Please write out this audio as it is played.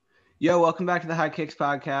Yo, welcome back to the High Kicks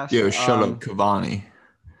podcast. Yo, shut up, Cavani.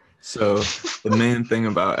 So the main thing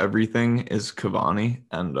about everything is Cavani,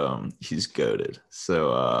 and he's goated.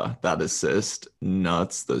 So that assist,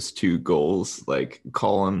 nuts. Those two goals, like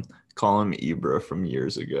call him Ibra from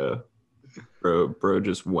years ago. Bro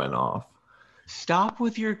just went off. Stop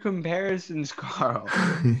with your comparisons, Carl.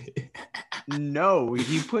 No,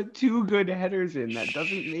 he put two good headers in. That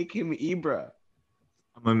doesn't make him Ibra.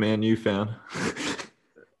 I'm a Man U fan.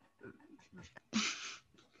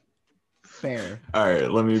 Fair. All right,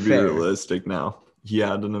 let me be realistic now. He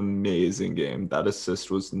had an amazing game. That assist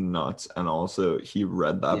was nuts, and also he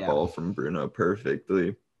read that ball from Bruno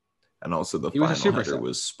perfectly. And also the final header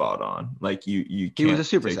was spot on. Like you can't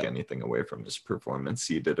take anything away from his performance.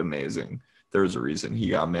 He did amazing. There's a reason he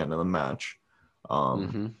got man of the match.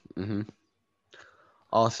 Also,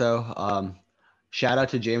 shout out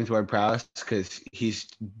to James Ward-Prowse because he's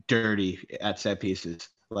dirty at set pieces.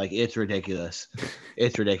 Like it's ridiculous.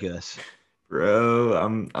 It's ridiculous.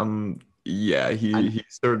 Bro, he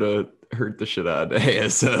sort of hurt the shit out of De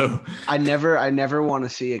Gea, so I never want to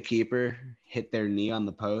see a keeper hit their knee on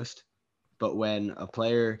the post, but when a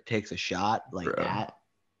player takes a shot like that,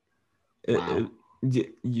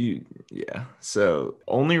 So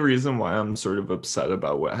only reason why I'm sort of upset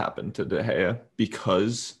about what happened to De Gea,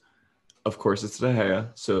 because of course it's De Gea.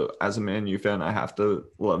 So as a Man U fan, I have to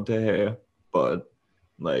love De Gea, but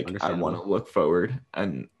I want to look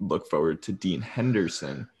forward to Dean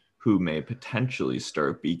Henderson, who may potentially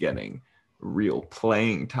start be getting real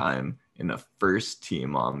playing time in a first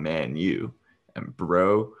team on Man U. And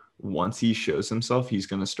bro, once he shows himself, he's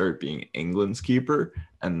going to start being England's keeper.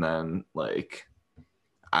 And then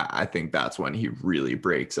I think that's when he really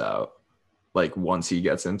breaks out. Like once he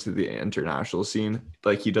gets into the international scene,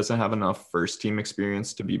 he doesn't have enough first team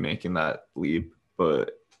experience to be making that leap.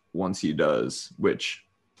 But once he does, which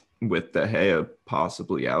with De Gea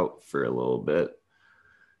possibly out for a little bit,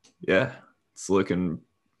 it's looking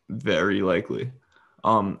very likely.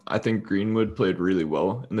 I think Greenwood played really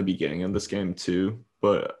well in the beginning of this game too,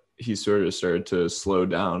 but he sort of started to slow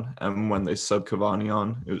down. And when they subbed Cavani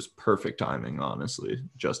on, it was perfect timing, honestly,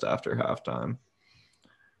 just after halftime.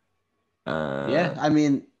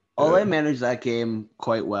 Ole managed that game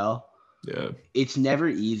quite well. Yeah. It's never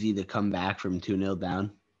easy to come back from 2-0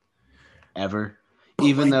 down, ever.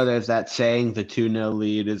 Even though there's that saying, the 2-0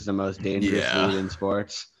 lead is the most dangerous lead in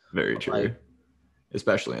sports. Very true.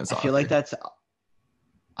 Especially in soccer. I feel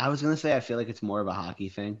like it's more of a hockey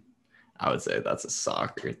thing. I would say that's a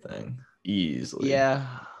soccer thing. Easily. Yeah.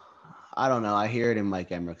 I don't know. I hear it in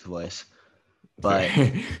Mike Emmerich's voice. But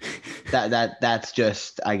that's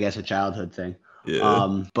just, I guess, a childhood thing.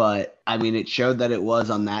 Yeah. But it showed that it was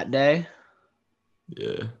on that day.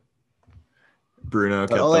 Yeah. Bruno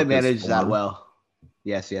kept Ole managed that well.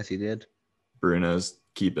 Yes, he did. Bruno's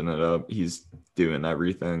keeping it up. He's doing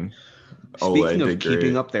everything. Speaking of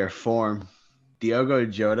keeping up their form, Diogo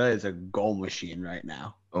Jota is a goal machine right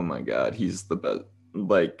now. Oh my God, he's the best.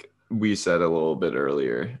 Like we said a little bit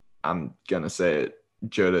earlier, I'm going to say it.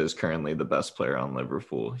 Jota is currently the best player on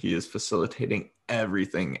Liverpool. He is facilitating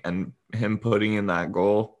everything, and him putting in that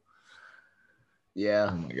goal. Yeah.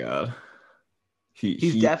 Oh my God.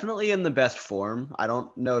 He's definitely in the best form. I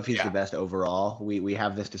don't know if he's the best overall. We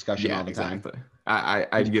have this discussion all the time. Exactly.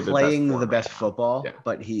 I'd give playing the best football,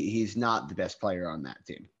 but he's not the best player on that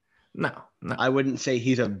team. No. I wouldn't say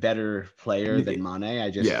he's a better player than Mane.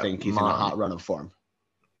 I just think he's in a hot run of form.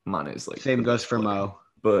 Mane's same goes for Mo.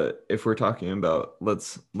 But if we're talking about,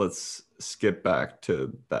 let's skip back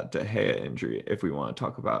to that De Gea injury. If we want to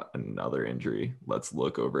talk about another injury, let's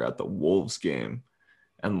look over at the Wolves game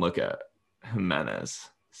and look at Jimenez.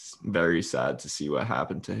 It's very sad to see what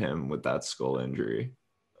happened to him with that skull injury.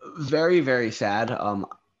 Very, very sad.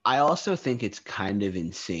 I also think it's kind of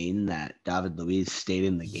insane that David Luiz stayed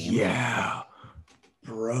in the game. Yeah.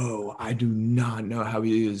 Bro, I do not know how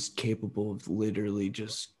he is capable of literally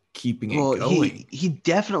just keeping it going. He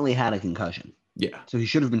definitely had a concussion. Yeah. So he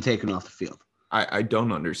should have been taken off the field. I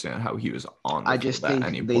don't understand how he was on the field at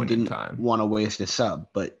any point in time. They didn't want to waste a sub,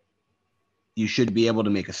 but you should be able to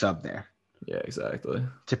make a sub there. Yeah, exactly.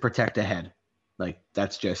 To protect a head.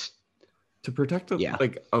 That's just to protect a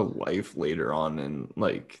life later on in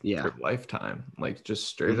their lifetime. Just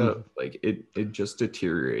straight up, it just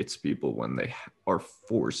deteriorates people when they are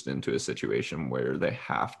forced into a situation where they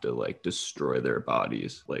have to destroy their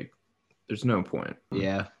bodies. There's no point.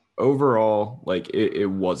 Yeah. Overall, it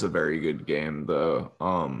was a very good game though.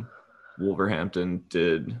 Wolverhampton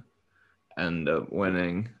did end up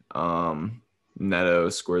winning. Neto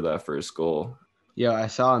scored that first goal. Yeah, I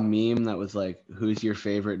saw a meme that was who's your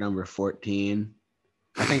favorite number 14?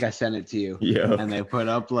 I think I sent it to you. Yeah. And they put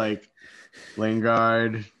up like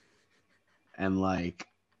Lingard and like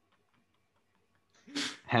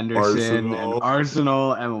Henderson and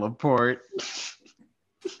Arsenal and Laporte.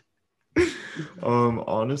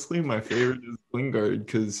 Honestly, my favorite is Lingard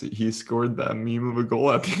because he scored that meme of a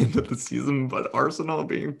goal at the end of the season. But Arsenal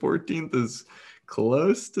being 14th is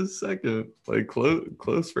close to second, like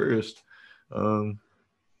close first. I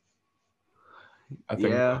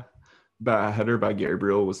think that header by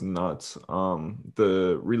Gabriel was nuts.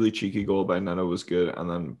 The really cheeky goal by Neto was good, and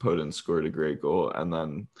then Podence scored a great goal, and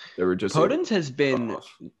then they were just Podence has been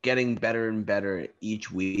getting better and better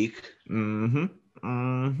each week.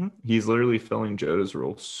 He's literally filling Jota's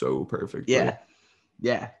role so perfectly.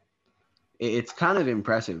 Yeah. It's kind of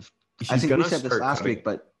impressive. I think we said this last week,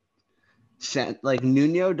 but like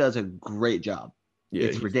Nuno does a great job. Yeah,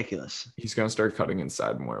 it's ridiculous. He's gonna start cutting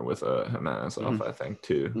inside more with Jimenez off, I think,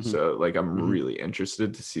 too. So like I'm really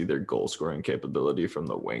interested to see their goal scoring capability from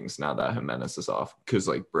the wings now that Jimenez is off. Because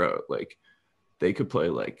like, bro, like they could play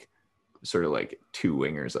like sort of like two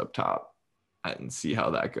wingers up top and see how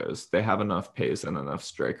that goes. They have enough pace and enough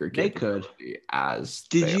striker capability. They could.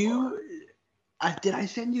 Did I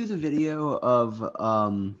send you the video of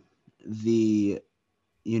the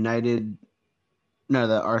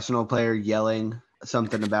Arsenal player yelling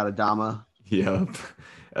something about Adama? Yep.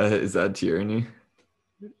 Is that tyranny?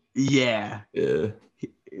 Yeah. Yeah.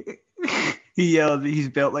 He yelled, he's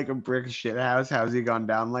built like a brick shit house. How's he gone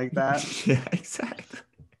down like that? Yeah, exactly.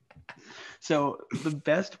 So the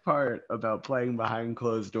best part about playing behind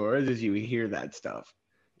closed doors is you hear that stuff.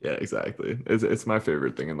 Yeah, exactly. It's my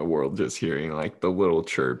favorite thing in the world, just hearing like the little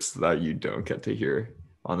chirps that you don't get to hear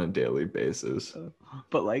on a daily basis.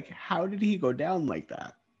 But like, how did he go down like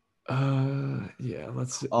that? Yeah,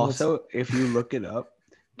 let's if you look it up,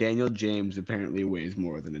 Daniel James apparently weighs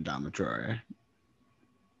more than Adama Traore.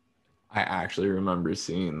 I actually remember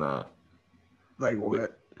seeing that. Like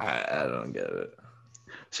what? I don't get it.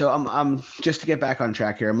 So I'm just to get back on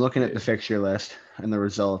track here. I'm looking at the fixture list and the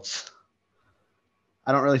results.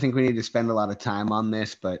 I don't really think we need to spend a lot of time on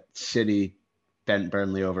this, but City bent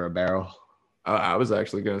Burnley over a barrel. I was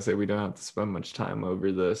actually going to say we don't have to spend much time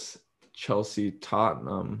over this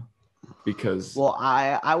Chelsea-Tottenham because... Well,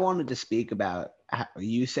 I wanted to speak about how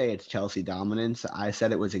you say it's Chelsea dominance. I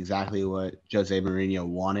said it was exactly what Jose Mourinho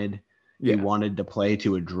wanted. Yeah. He wanted to play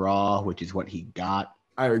to a draw, which is what he got.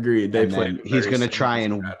 I agree. He's going to try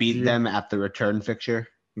and beat them at the return fixture.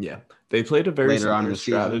 Yeah, they played a very similar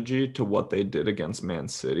strategy to what they did against Man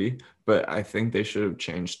City, but I think they should have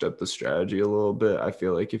changed up the strategy a little bit. I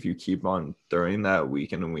feel like if you keep on throwing that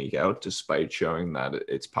week in and week out, despite showing that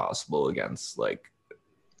it's possible against like,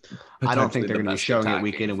 I don't think they're going to be showing it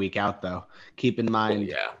week in and week out, though. Keep in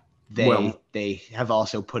mind, they have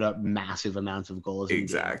also put up massive amounts of goals.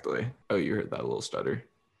 Exactly. Oh, you heard that little stutter.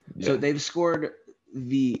 Yeah. So they've scored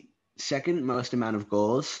the second most amount of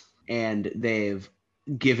goals, and they've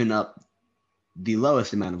given up the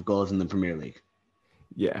lowest amount of goals in the Premier League.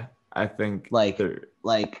 Yeah, I think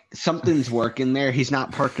like something's working there. He's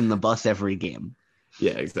not parking the bus every game.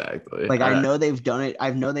 Yeah, exactly. Like I know they've done it. I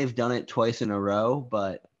know they've done it twice in a row,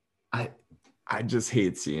 but I just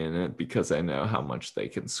hate seeing it because I know how much they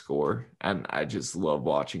can score, and I just love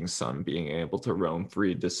watching Son being able to roam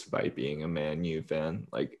free despite being a Man U fan.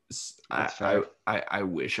 Like I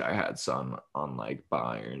wish I had Son on like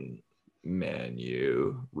Bayern, Man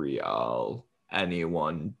U, Real,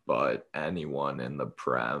 anyone but anyone in the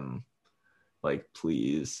Prem. Like,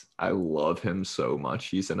 please. I love him so much.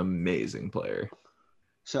 He's an amazing player.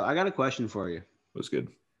 So I got a question for you. It was good.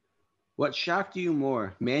 What shocked you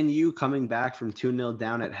more? Man U coming back from 2-0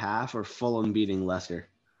 down at half or Fulham beating Leicester?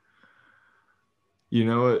 You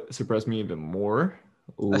know what surprised me even more?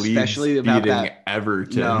 Especially Leeds about beating that,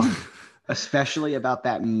 Everton. No, especially about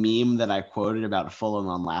that meme that I quoted about Fulham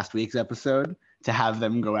on last week's episode. To have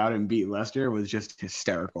them go out and beat Leicester was just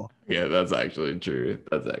hysterical. Yeah, that's actually true.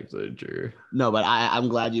 No, but I'm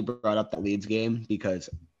glad you brought up that Leeds game because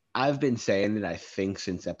I've been saying it, I think,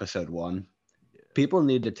 since episode 1. People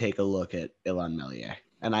need to take a look at Illan Meslier.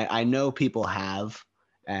 And I know people have,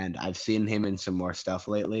 and I've seen him in some more stuff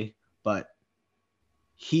lately, but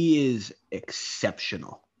he is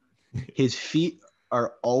exceptional. His feet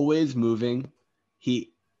are always moving.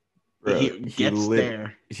 He gets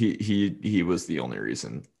there. He was the only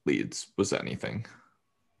reason Leeds was anything.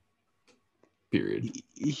 Period.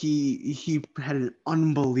 He had an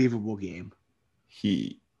unbelievable game.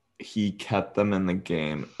 He he kept them in the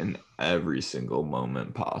game in every single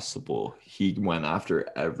moment possible. He went after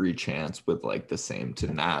every chance with like the same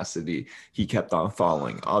tenacity. He kept on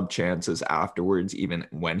following up chances afterwards, even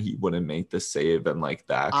when he wouldn't make the save and like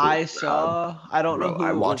the actual grab. I don't know Bro, I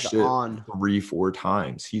who it was watched it on. 3-4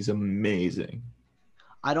 times. He's amazing.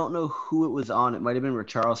 I don't know who it was on. It might have been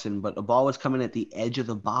Richarlison, but a ball was coming at the edge of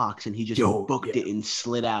the box and he just booked it and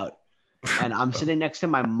slid out. And I'm sitting next to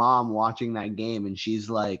my mom watching that game and she's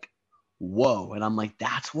like, whoa. And I'm like,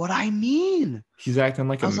 that's what I mean. He's acting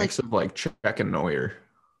like a mix of like Czech and Neuer.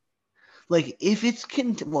 Like, if it's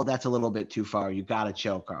well, that's a little bit too far. You gotta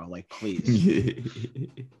chill, Carl. Like, please.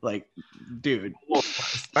 Like, dude.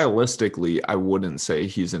 Stylistically, I wouldn't say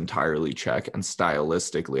he's entirely Czech, and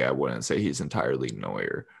stylistically, I wouldn't say he's entirely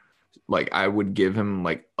Neuer. Like, I would give him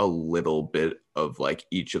like a little bit of like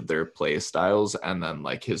each of their play styles and then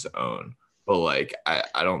like his own. But like,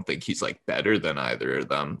 I don't think he's like better than either of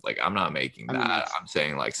them. Like, I'm not making that. I'm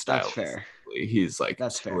saying like stylistically, he's like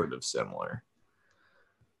sort of similar.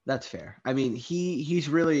 That's fair. I mean, he's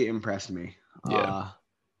really impressed me. Yeah.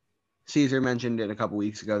 Caesar mentioned it a couple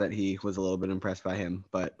weeks ago that he was a little bit impressed by him,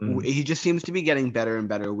 but he just seems to be getting better and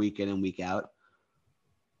better week in and week out.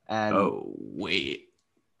 And what?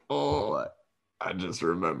 I just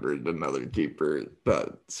remembered another keeper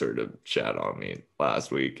that sort of shat on me last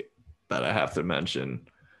week that I have to mention.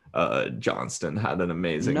 Johnston had an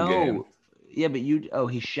amazing game. Yeah, but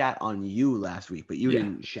he shat on you last week, but you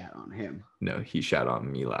didn't shat on him. No, he shat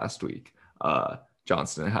on me last week.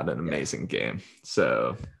 Johnston had an amazing game.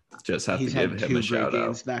 So just have to give him a shout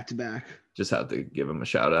out. Back to back. Just have to give him a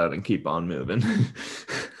shout out and keep on moving.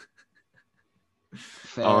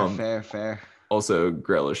 Fair. Also,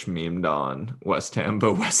 Grealish memed on West Ham,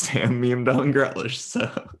 but West Ham memed on Grealish. So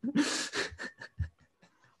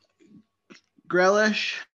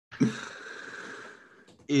Grealish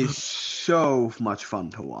is so much fun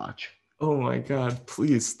to watch. Oh my God,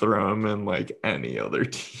 please throw him in like any other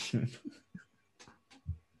team.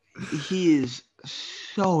 He is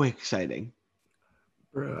so exciting.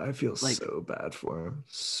 Bro, I feel like, so bad for him.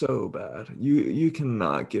 So bad. You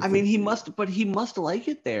cannot give he must like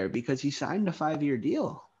it there because he signed a 5-year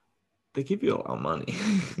deal. They give you a lot of money.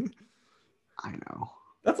 I know.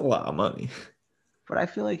 That's a lot of money. But I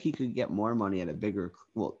feel like he could get more money at a bigger.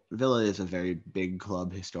 Well, Villa is a very big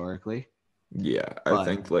club historically. Yeah, I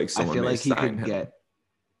think like someone may sign him get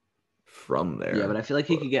from there. Yeah, but I feel like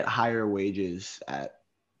he could get higher wages at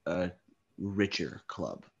a richer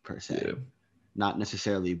club per se, not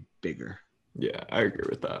necessarily bigger. Yeah, I agree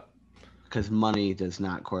with that. Because money does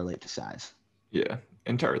not correlate to size. Yeah,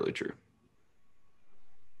 entirely true.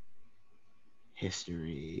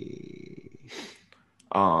 History.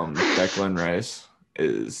 Declan Rice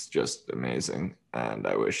is just amazing, and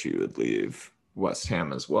I wish he would leave West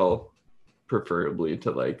Ham as well, preferably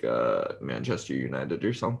to like Manchester United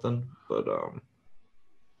or something. But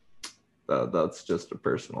that's just a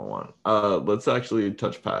personal one. Let's actually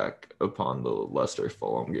touch back upon the Leicester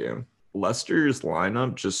Fulham game. Leicester's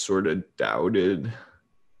lineup just sort of doubted.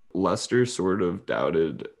 Leicester sort of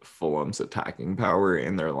doubted Fulham's attacking power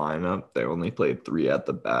in their lineup. They only played 3 at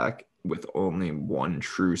the back with only 1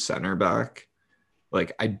 true center back.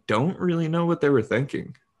 Like, I don't really know what they were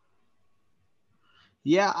thinking.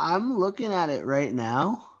 Yeah, I'm looking at it right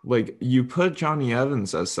now. Like, you put Johnny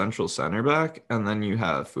Evans as central center back, and then you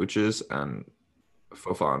have Fuchs and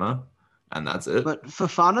Fofana, and that's it. But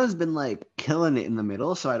Fofana's been, like, killing it in the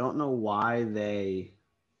middle, so I don't know why they...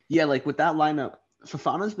 Yeah, like, with that lineup,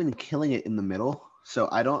 Fofana's been killing it in the middle, so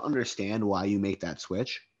I don't understand why you make that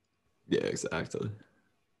switch. Yeah, exactly.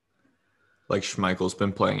 Like, Schmeichel's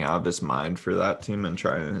been playing out of his mind for that team and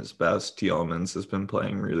trying his best. Tielemans has been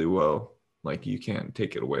playing really well. Like, you can't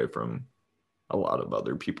take it away from a lot of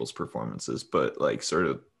other people's performances, but like sort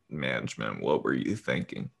of management, what were you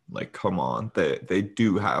thinking? Like, come on, they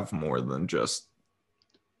do have more than just.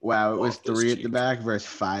 Wow, it was 3 at the back versus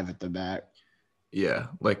 5 at the back. Yeah,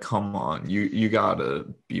 like, come on, you gotta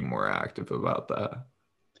be more active about that.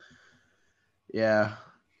 Yeah,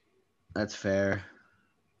 that's fair.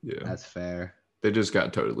 Yeah, that's fair. They just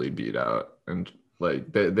got totally beat out, and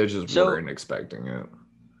like they just weren't expecting it.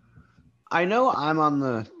 I know I'm on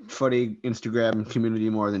the footy Instagram community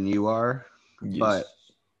more than you are, but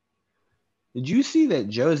did you see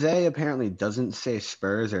that Jose apparently doesn't say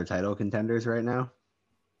Spurs are title contenders right now?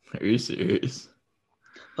 Are you serious?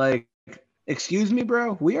 Like, excuse me,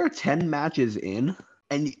 bro? We are 10 matches in,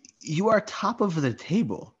 and you are top of the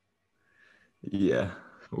table. Yeah,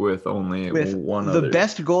 with only one the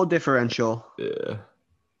best goal differential. Yeah.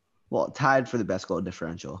 Well, tied for the best goal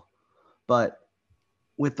differential, but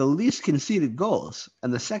with the least conceded goals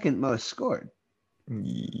and the second most scored.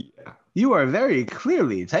 Yeah. You are very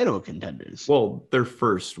clearly title contenders. Well, they're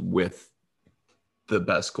first with the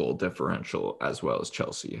best goal differential, as well as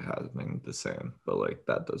Chelsea having the same, but like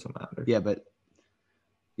that doesn't matter. Yeah, but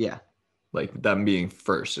yeah. Like them being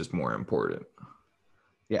first is more important.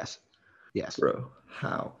 Yes. Bro,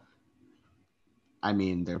 how? I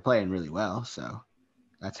mean, they're playing really well, so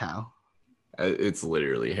that's how. It's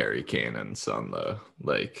literally Harry Kane and Son, though.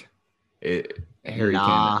 Like, Harry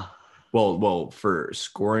Nah. Kane. Well, for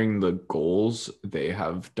scoring the goals, they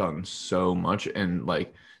have done so much, and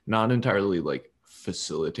like not entirely like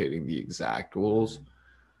facilitating the exact goals,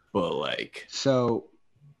 but like. So,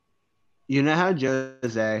 you know how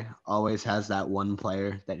Jose always has that one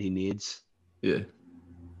player that he needs? Yeah.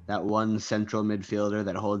 That one central midfielder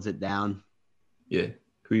that holds it down? Yeah.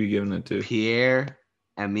 Who are you giving it to?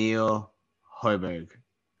 Pierre-Emile Højbjerg.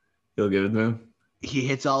 You'll give it to him? He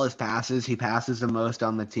hits all his passes. He passes the most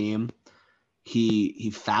on the team.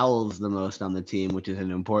 He fouls the most on the team, which is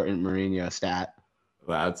an important Mourinho stat.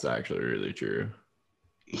 That's actually really true.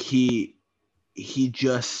 He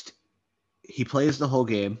plays the whole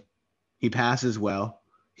game. He passes well.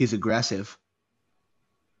 He's aggressive.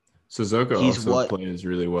 Sissoko also plays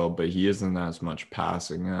really well, but he isn't as much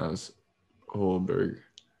passing as Højbjerg.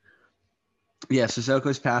 Yeah,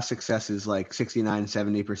 Sissoko's pass success is like 69,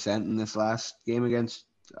 70% in this last game against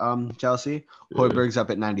Chelsea. Yeah. Højbjerg's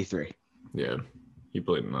up at 93. Yeah, he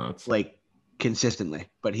played nuts. Like, consistently,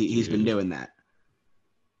 but he's been doing that.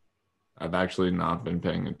 I've actually not been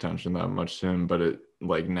paying attention that much to him, but it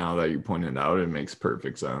like now that you pointed out, it makes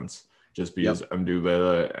perfect sense. Just because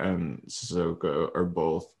Ndombele and Sissoko are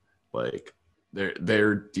both like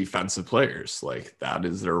they're defensive players. Like that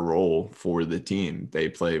is their role for the team. They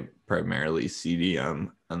play primarily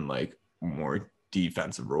CDM and like more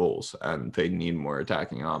defensive roles, and they need more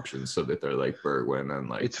attacking options so that they're like Bergwijn and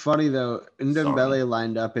like. It's funny though, Ndombele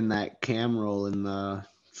lined up in that cam role in the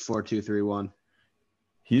 4-2-3-1.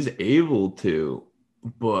 He's able to,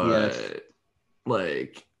 but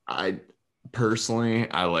like I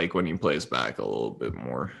like when he plays back a little bit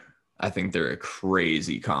more. I think they're a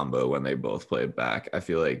crazy combo when they both play back. I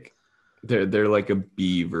feel like they're like a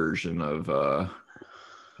B version of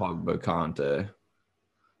Pogba Conte.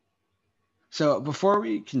 So before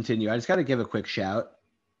we continue, I just got to give a quick shout.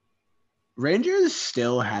 Rangers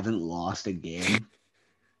still haven't lost a game.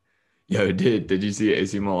 Yo, did you see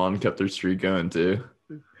AC Milan kept their streak going too?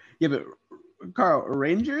 Yeah, but Carl,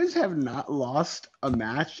 Rangers have not lost a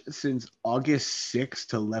match since August 6th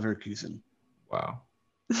to Leverkusen. Wow.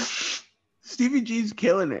 Stevie G's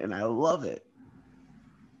killing it, and I love it.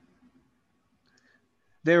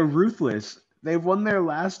 They're ruthless. They've won their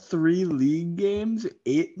last 3 league games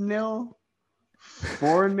 8-0,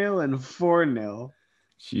 4-0, and 4-0.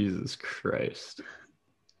 Jesus Christ.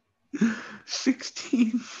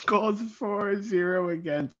 16 goals for 0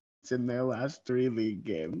 against in their last 3 league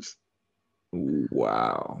games.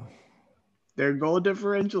 Wow. Their goal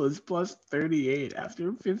differential is plus 38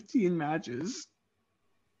 after 15 matches.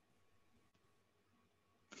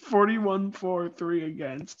 41-4-3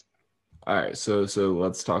 against. All right, so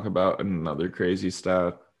let's talk about another crazy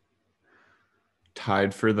stat.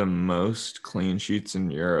 Tied for the most clean sheets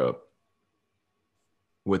in Europe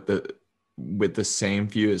with the same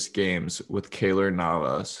fewest games with Keylor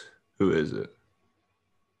Navas. Who is it?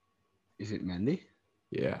 Is it Mendy?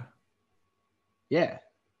 Yeah. Yeah.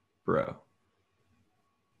 Bro.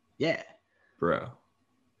 Yeah. Bro.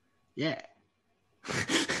 Yeah.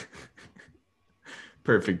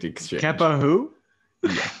 Perfect exchange. Kepa who?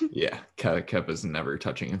 Yeah. Kepa's never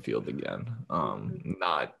touching a field again.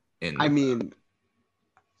 Not in. I mean,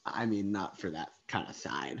 not for that kind of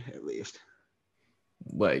side, at least.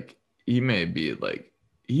 Like he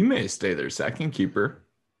may stay their second keeper,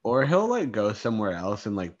 or he'll like go somewhere else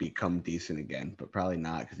and like become decent again, but probably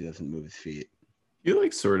not because he doesn't move his feet. He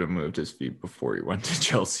like sort of moved his feet before he went to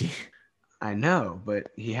Chelsea. I know, but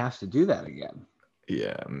he has to do that again.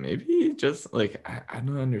 Yeah, maybe just like I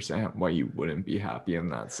don't understand why you wouldn't be happy in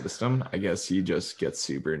that system. I guess he just gets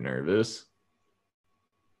super nervous.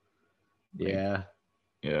 Yeah.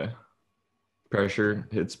 Yeah. Pressure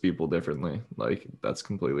hits people differently. Like that's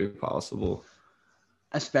completely possible.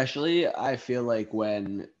 Especially, I feel like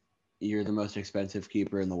when you're the most expensive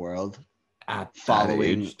keeper in the world. At that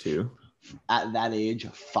age too. At that age,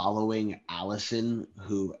 following Alisson,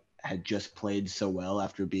 who had just played so well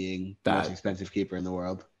after being the most expensive keeper in the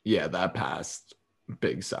world. Yeah, that past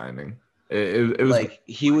big signing. It was like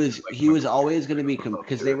he was always going to be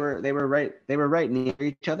because they were right near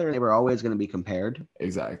each other. And they were always going to be compared.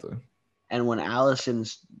 Exactly. And when Allison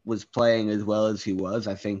was playing as well as he was,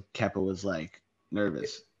 I think Kepa was like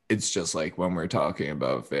nervous. It's just like when we're talking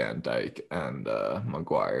about Van Dijk and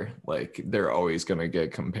Maguire, like they're always going to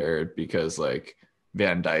get compared because like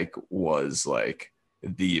Van Dijk was like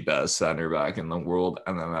the best center back in the world.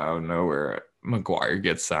 And then out of nowhere, Maguire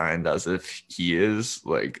gets signed as if he is.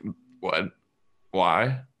 Like, what?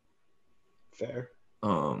 Why? Fair.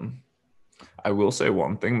 I will say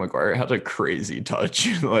one thing, Maguire had a crazy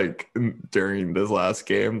touch like during this last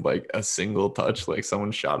game, like a single touch, like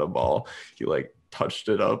someone shot a ball. He like touched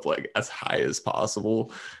it up like as high as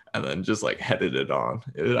possible and then just like headed it on.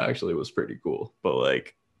 It actually was pretty cool. But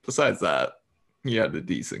like besides that, he had a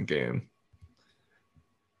decent game.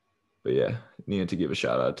 But yeah, needed to give a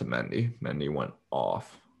shout out to Mendy. Mendy went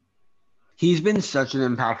off. He's been such an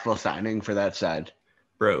impactful signing for that side.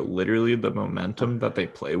 Bro, literally the momentum that they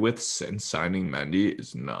play with since signing Mendy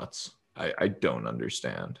is nuts. I don't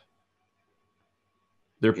understand.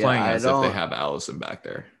 They're playing as if they have Allison back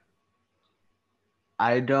there.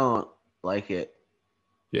 I don't like it.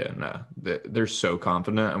 Yeah, no. They're so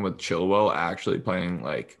confident. And with Chilwell actually playing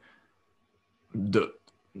like the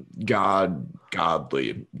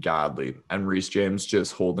godly. And Reece James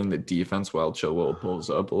just holding the defense while Chilwell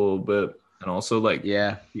pulls up a little bit. And also, like,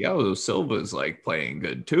 Thiago Silva is like playing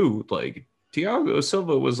good too. Like, Thiago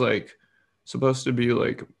Silva was like supposed to be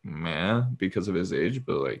like man because of his age,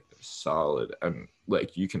 but like solid. And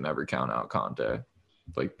like, you can never count out Conte.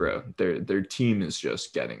 Like, bro, their team is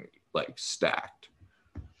just getting like stacked.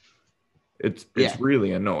 It's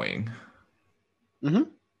really annoying.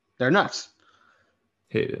 They're nuts.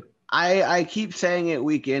 Hate it. I keep saying it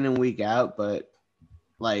week in and week out, but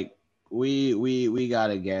like we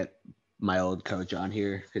gotta get my old coach on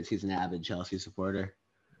here because he's an avid Chelsea supporter.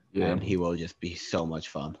 Yeah. And he will just be so much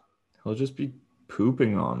fun. He'll just be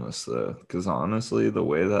pooping on us though. Because honestly, the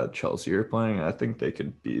way that Chelsea are playing, I think they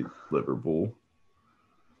could beat Liverpool.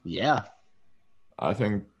 Yeah. I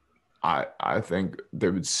think they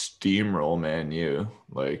would steamroll Man U.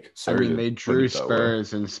 Like, they drew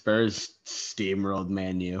Spurs and Spurs steamrolled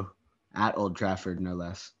Man U at Old Trafford, no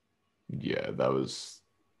less. Yeah, that was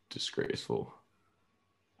disgraceful.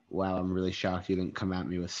 Wow, I'm really shocked you didn't come at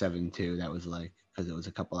me with 7-2. That was like because it was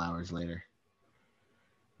a couple hours later.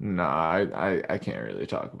 Nah, I can't really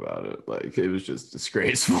talk about it. Like, it was just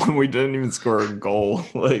disgraceful. We didn't even score a goal.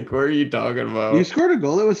 Like, what are you talking about? You scored a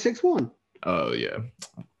goal. It was 6-1. Oh, yeah.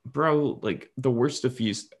 Bro, like, the worst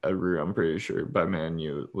defeat ever, I'm pretty sure, by Man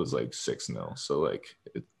U was, like, 6-0. So, like,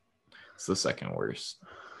 it's the second worst.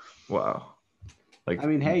 Wow. Like, I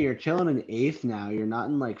mean, hey, you're chilling in 8th now. You're not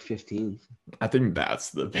in, like, 15th. I think that's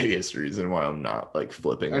the biggest reason why I'm not, like,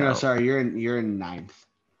 flipping out. No, sorry. You're in 9th.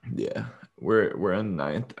 Yeah. We're in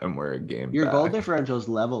 9th, and we're a game Your back. goal differential is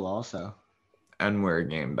level also. And we're a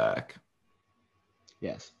game back.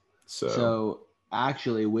 Yes. So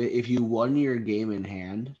actually, if you won your game in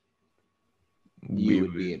hand, you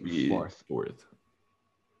would be in 4th. 4th.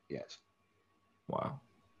 Yes. Wow.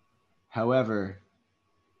 However,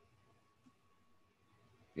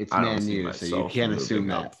 it's Man U, so you can't assume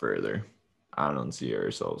that. Further. I don't see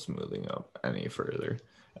ourselves moving up any further.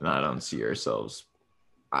 And I don't see ourselves...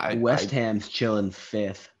 West Ham's chilling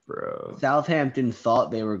 5th. Bro. Southampton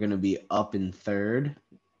thought they were going to be up in 3rd,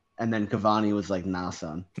 and then Cavani was like, nah,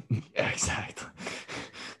 son. Yeah, exactly.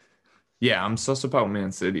 Yeah, I'm sus about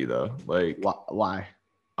Man City, though. Like, why?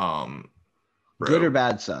 Bro, good or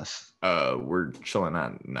bad sus? We're chilling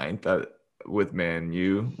at 9th with Man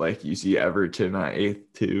U. Like, you see Everton at 8th,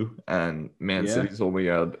 too, and Man City's only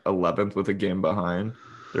at 11th with a game behind.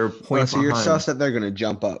 They're a point so you're sus that they're going to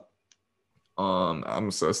jump up.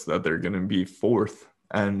 I'm sus that they're gonna be 4th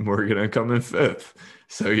and we're gonna come in 5th.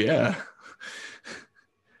 So yeah,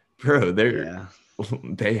 bro,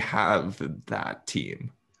 they have that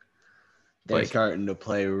team. They're starting to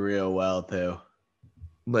play real well too.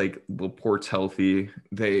 Like, Laporte's healthy.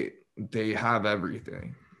 They have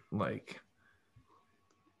everything. Like,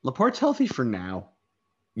 Laporte's healthy for now.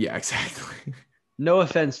 Yeah, exactly. No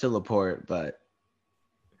offense to Laporte, but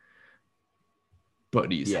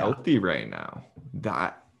he's healthy right now.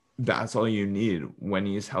 That's all you need. When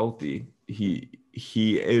he's healthy, he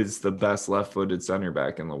is the best left-footed center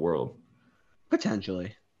back in the world.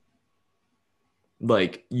 Potentially.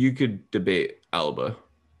 Like, you could debate Alba,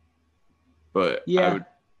 but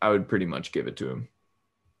I would pretty much give it to him.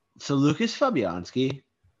 So Lucas Fabianski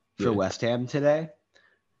for West Ham today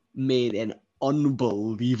made an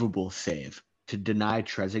unbelievable save to deny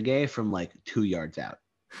Trezeguet from like 2 yards out.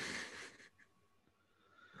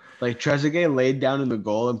 Like Trezeguet laid down in the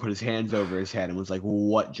goal and put his hands over his head and was like,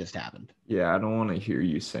 "What just happened?" Yeah, I don't want to hear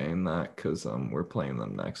you saying that because we're playing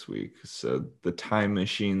them next week. So the time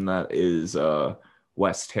machine that is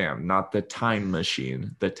West Ham, not the time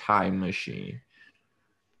machine, the time machine.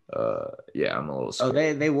 Yeah, I'm a little scared.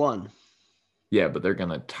 Oh, they won. Yeah, but they're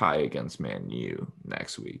gonna tie against Man U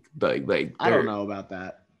next week. Like I don't know about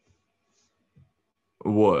that.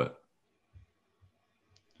 What?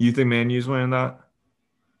 You think Man U's winning that?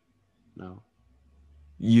 No.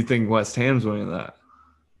 You think West Ham's winning that?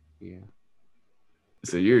 Yeah.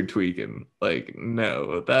 So you're tweaking. Like,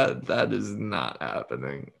 no, that is not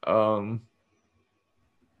happening.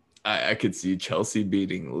 I could see Chelsea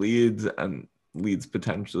beating Leeds and Leeds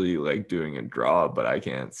potentially like doing a draw, but I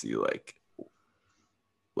can't see like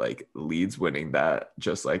Leeds winning that.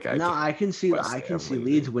 Just like I can see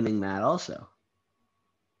Leeds winning that also.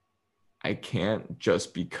 I can't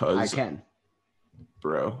just because I can,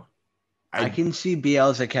 bro. I can see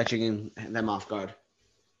Bielsa catching them off guard.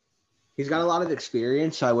 He's got a lot of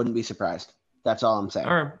experience, so I wouldn't be surprised. That's all I'm saying.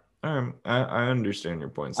 All right. I understand your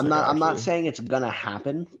points. I'm not saying it's gonna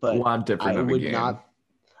happen, but a lot different of a game.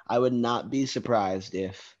 I would not be surprised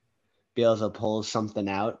if Bielsa pulls something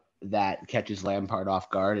out that catches Lampard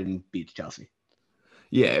off guard and beats Chelsea.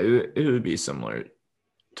 Yeah, it would be similar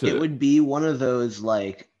to. It would be one of those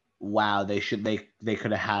like, wow, they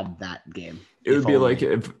could have had that game. It would be like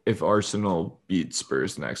if Arsenal beat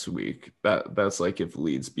Spurs next week. That's like if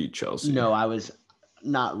Leeds beat Chelsea. No, I was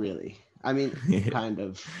not really. I mean, kind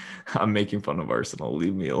of. I'm making fun of Arsenal.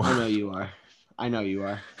 Leave me alone. I know you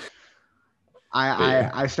are.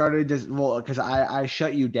 I started just because I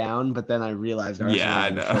shut you down, but then I realized Arsenal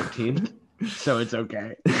I know. 14th, so it's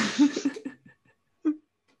okay.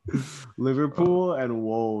 Liverpool and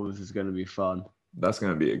Wolves is going to be fun. That's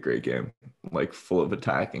going to be a great game, like full of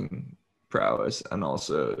attacking prowess, and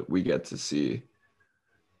also we get to see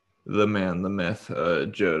the man, the myth,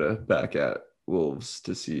 Jota back at Wolves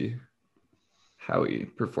to see how he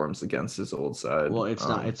performs against his old side. Well, it's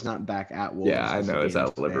not back at Wolves. Yeah, I know it's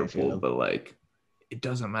at Liverpool, but like it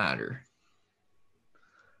doesn't matter.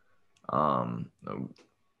 I'm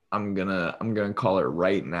gonna call it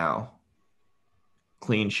right now.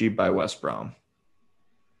 Clean sheet by West Brom.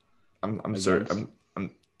 I'm sort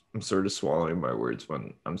of swallowing my words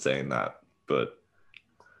when I'm saying that, but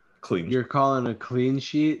clean. You're calling a clean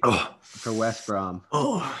sheet for West Brom.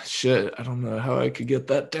 Oh shit! I don't know how I could get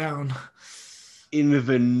that down. In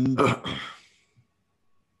the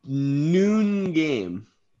noon game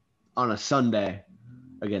on a Sunday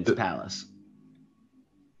against Palace.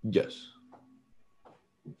 Yes.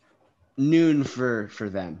 Noon for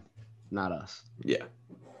them, not us. Yeah.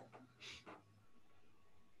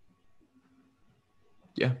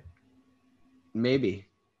 Yeah. Maybe.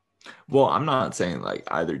 Well, I'm not saying like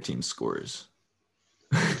either team scores.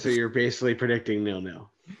 So you're basically predicting 0-0.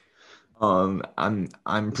 I'm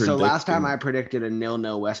predicting. So last time I predicted a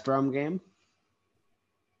 0-0 West Brom game,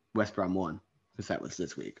 West Brom won because that was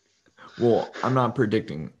this week. Well, I'm not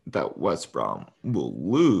predicting that West Brom will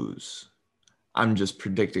lose. I'm just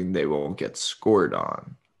predicting they won't get scored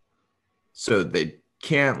on. So they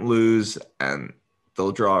can't lose and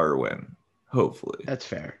they'll draw or win, hopefully. That's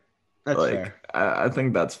fair. That's fair. I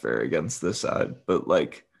think that's fair against this side. But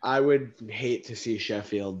like, I would hate to see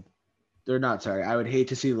Sheffield. They're not sorry. I would hate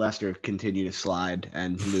to see Leicester continue to slide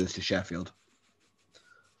and lose to Sheffield.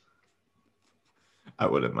 I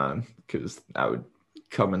wouldn't mind because I would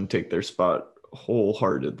come and take their spot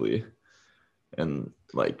wholeheartedly in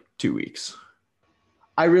like 2 weeks.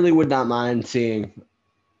 I really would not mind seeing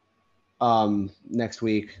next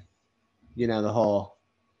week, the whole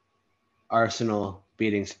Arsenal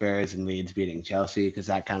beating Spurs and Leeds beating Chelsea because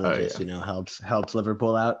that kind of helps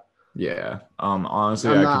Liverpool out. Yeah.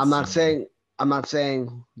 Honestly, I'm not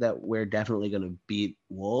saying that we're definitely going to beat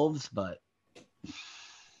Wolves, but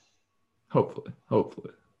hopefully.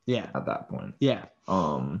 Yeah. At that point. Yeah.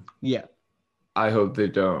 Yeah. I hope they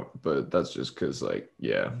don't, but that's just because,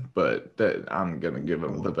 but I'm gonna give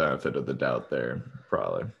them the benefit of the doubt there,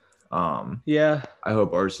 probably. Yeah. I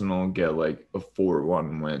hope Arsenal get like a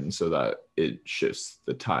 4-1 win so that it shifts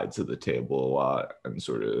the tides of the table a lot and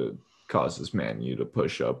sort of causes Man U to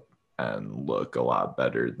push up and look a lot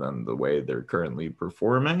better than the way they're currently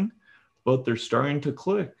performing. But they're starting to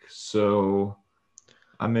click, so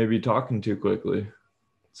I may be talking too quickly.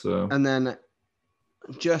 So and then.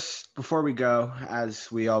 Just before we go,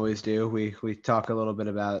 as we always do, we talk a little bit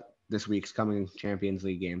about this week's coming Champions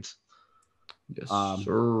League games. Yes,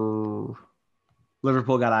 sir.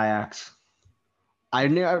 Liverpool got Ajax. I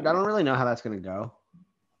don't really know how that's going to go.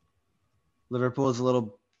 Liverpool is a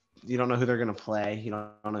little you don't know who they're gonna play. You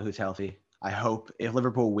don't know who's healthy. I hope if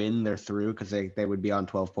Liverpool win, they're through because they would be on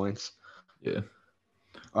 12 points. Yeah.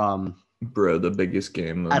 Um, Bro, the biggest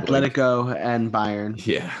game of Atletico and Bayern.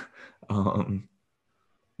 Yeah.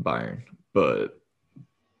 Bayern. But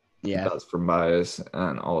Yeah. that's from bias.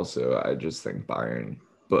 And also I just think Bayern.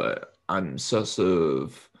 But I'm sus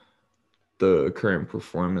of the current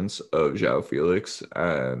performance of João Felix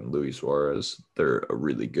and Luis Suarez. They're a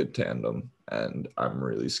really good tandem. And I'm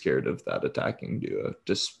really scared of that attacking duo,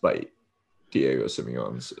 despite Diego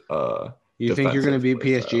Simeone's You think you're gonna defensive beat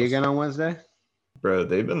PSG playstyles. again on Wednesday? Bro,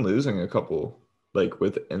 they've been losing a couple like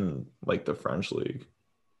within like the French league.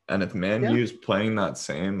 And if Man U's playing that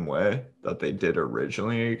same way that they did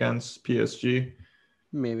originally against PSG,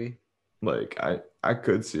 Maybe. like I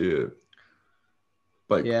could see it.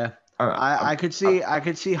 Like Yeah. I could see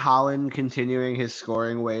Haaland continuing his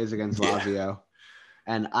scoring ways against Lazio.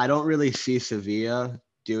 And I don't really see Sevilla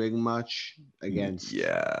doing much against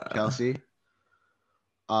Chelsea.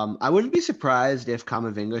 I wouldn't be surprised if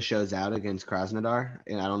Camavinga shows out against Krasnodar.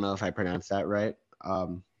 And I don't know if I pronounced that right.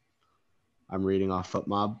 I'm reading off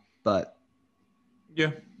FootMob, but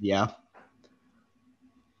yeah.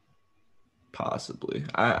 Possibly.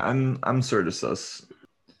 I'm sort of sus.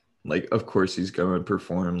 Like, of course he's gonna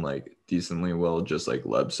perform like decently well, just like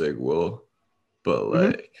Leipzig will. But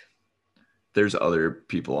like there's other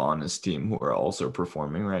people on his team who are also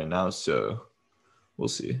performing right now. So we'll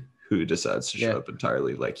see who decides to show up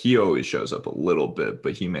entirely. Like he always shows up a little bit,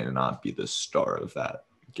 but he may not be the star of that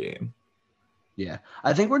game. Yeah.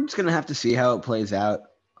 I think we're just going to have to see how it plays out.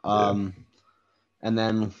 And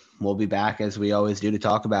then we'll be back as we always do to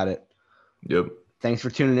talk about it. Yep. Thanks for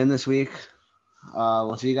tuning in this week.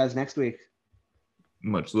 We'll see you guys next week.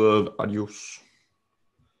 Much love. Adios.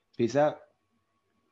 Peace out.